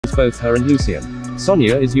kills both her and Lucian.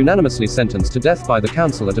 Sonia is unanimously sentenced to death by the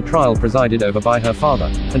council at a trial presided over by her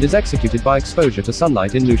father, and is executed by exposure to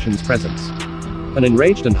sunlight in Lucian's presence. An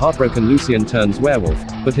enraged and heartbroken Lucian turns werewolf,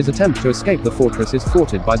 but his attempt to escape the fortress is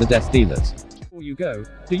thwarted by the death dealers. Before you go,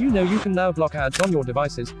 do you know you can now block ads on your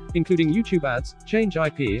devices, including YouTube ads, change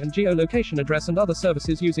IP and geolocation address and other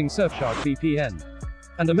services using Surfshark VPN?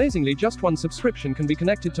 And amazingly, just one subscription can be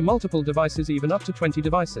connected to multiple devices, even up to 20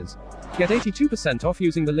 devices. Get 82% off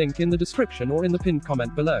using the link in the description or in the pinned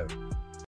comment below.